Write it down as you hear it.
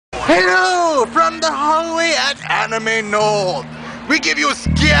Hello from the hallway at Anime North. We give you a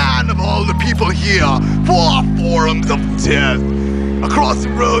scan of all the people here for our forums of death. Across the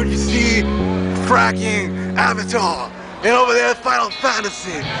road you see fracking Avatar, and over there Final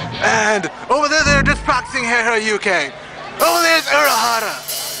Fantasy, and over there they're just practicing Hera UK. Over there's Urahara.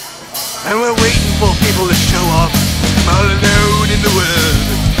 And we're waiting for people to show up all alone in the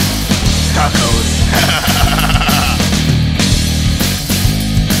world. Tacos.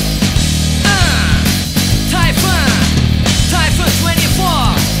 Typhoon 24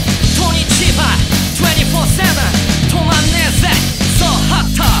 Tony Chiba 24/7 止まんねえぜそうハッ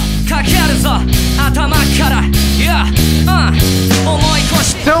ターかけるぞ頭から思い越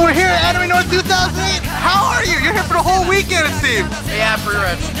し So we're here at Anime North 2008. How are you? You're here for the whole weekend it seems. Yeah, pretty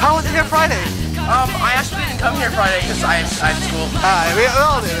much. How was it here Friday? I actually didn't come here Friday because I had school. We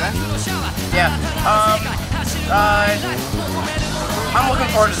all did, man. Yeah. I'm looking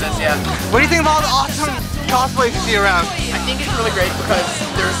forward to this, yeah. What do you think of all the awesome cosplays you see around? I think it's really great because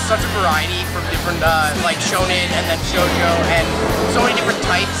there's such a variety from different, like shonen and then shoujo and so many different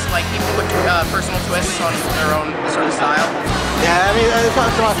types, like people with personal twists on their own sort of style. Yeah, I mean,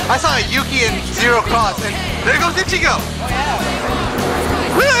 I saw Yuki and Zero Cross, and there goes Ichigo! Oh yeah!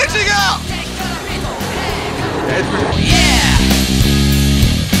 Woo, Ichigo! Yeah!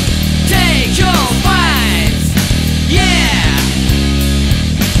 Take your fights! Yeah!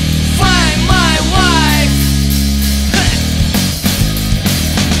 Find my wife!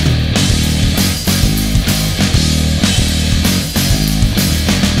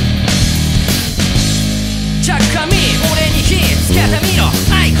ちゃっかみ俺に火つけてみろ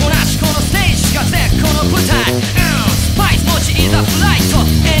愛こなしこのステージが絶好の舞台スパイス持ちいざフライト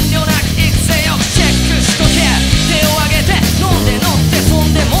遠慮なく行くぜよチェックしとけ手を上げて飲んで乗ってそ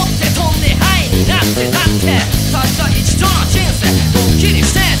んで持って飛んでハイになってだってたった一度の人生ドッキリ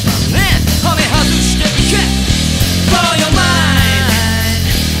してしまうねはめ外していけ Blow your mind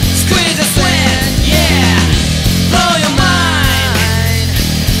Squeeze the sweat Yeah Blow your mind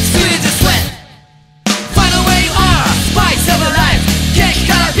Squeeze the sweat Find out where you are Spice of a life 激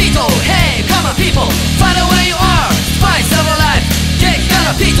辛ビート Hey come on people Find out where you are Spice of a life 激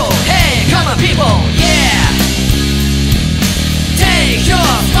辛ビート Hey come on people Yeah Take your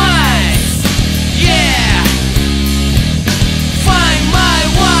spice Yeah Find my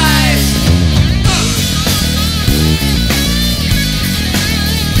wife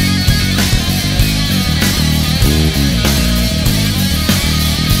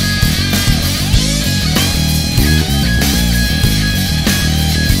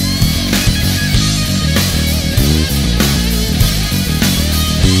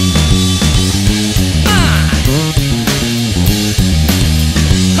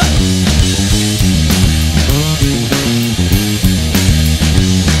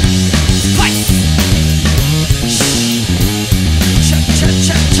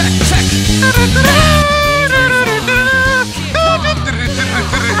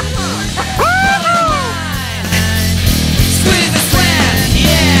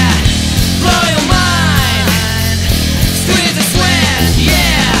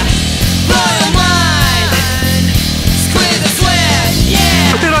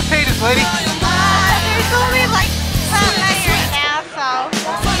Lady? There's only like 7 right now, so.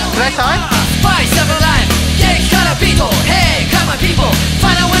 Can I sign? Spice of a life 激辛ビート Hey come on people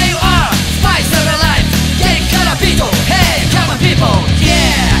Find out where you are Spice of a life 激辛ビート Hey come on people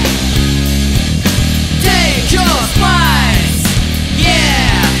Yeah Take your spice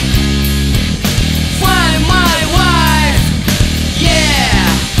Yeah Find my wife Yeah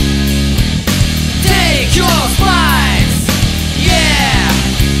Take your spice Yeah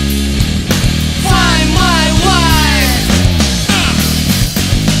Find my wife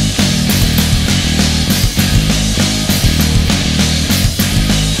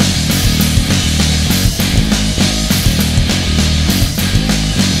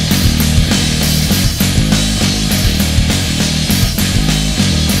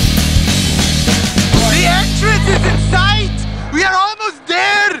The entrance is in sight! We are almost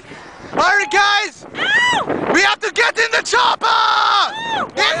there! Alright guys! Ow! We have to get in the chopper!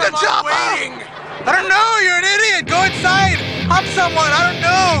 In the chopper! I don't know, you're an idiot! Go inside! I'm someone, I don't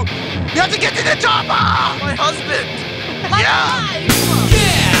know! You have to get in the chopper! My husband! Yeah!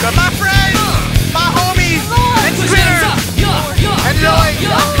 Yeah But my friends! My homies! And Spinner! And Joey!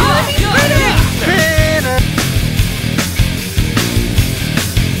 Spinner!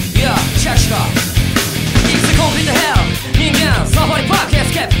 Yeah, check it out. It's the complete hell. 人間、サファリパークエ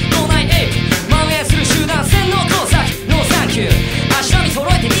スケープ。脳内エイプ。蔓延する集団、洗脳工作。ノーサンキュー。足並み揃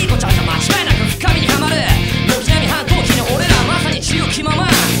えていい子ちゃんが間違いなく深みにはまる。軒並み反抗期の俺らまさに自由気まま。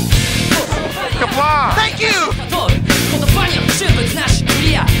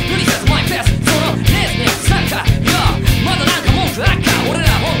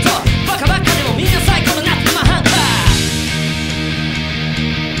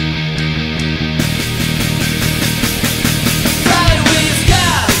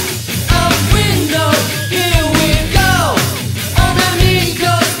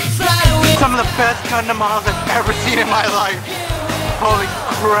best Gundam models I've ever seen in my life. Holy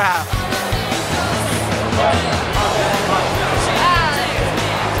crap.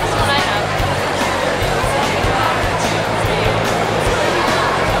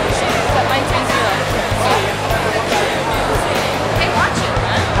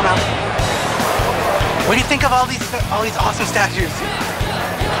 What do you think of all these awesome statues?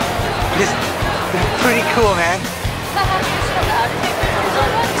 They're pretty cool, man.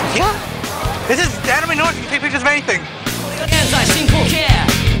 Yeah. This is Anime North. You can take pictures of anything. 現在進行形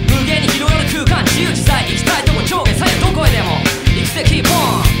無限に広がる空間自由自在行きたいとこ上下左右どこへでも行くぜキーポ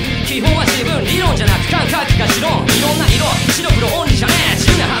ン基本は自分理論じゃなく感覚が持論いろんな色白黒オンリーじゃねえ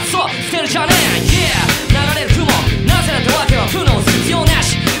自由な発想捨てるじゃねえ Yeah 流れる雲なぜなんてわけは不能する必要な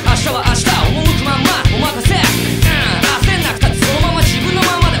し明日は明日赴くまんまお任せ焦んなくたってそのまま自分の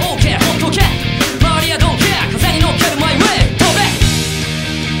ままで OK ほっとけ周りは Don't care 風に乗っけるマイウェイ飛べ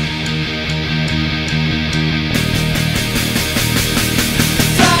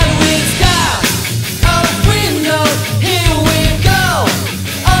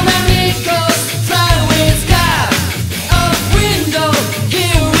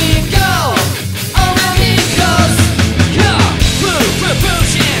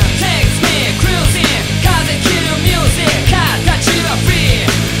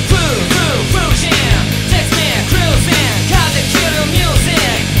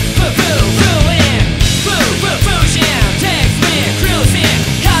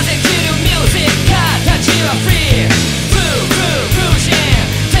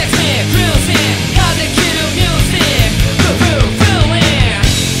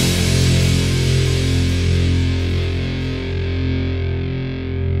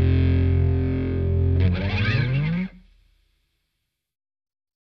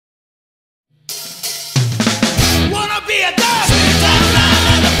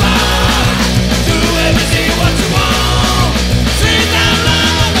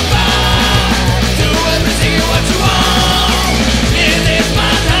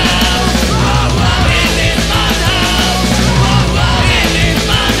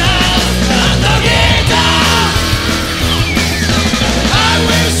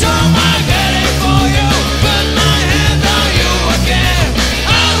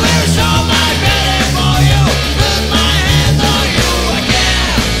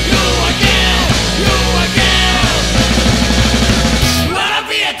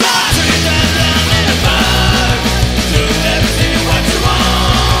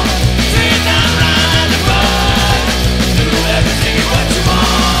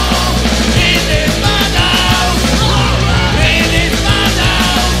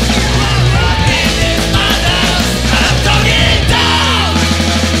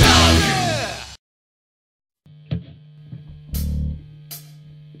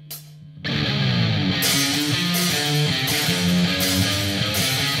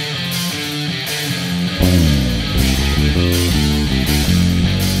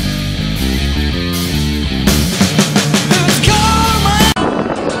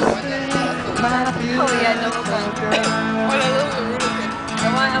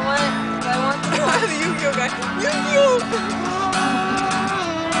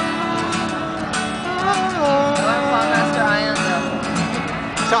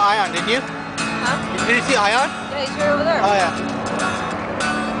Saw Ion, didn't you? Huh? Did you see Ion? Yeah, he's right over there. Oh yeah.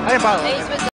 I didn't bother. He's with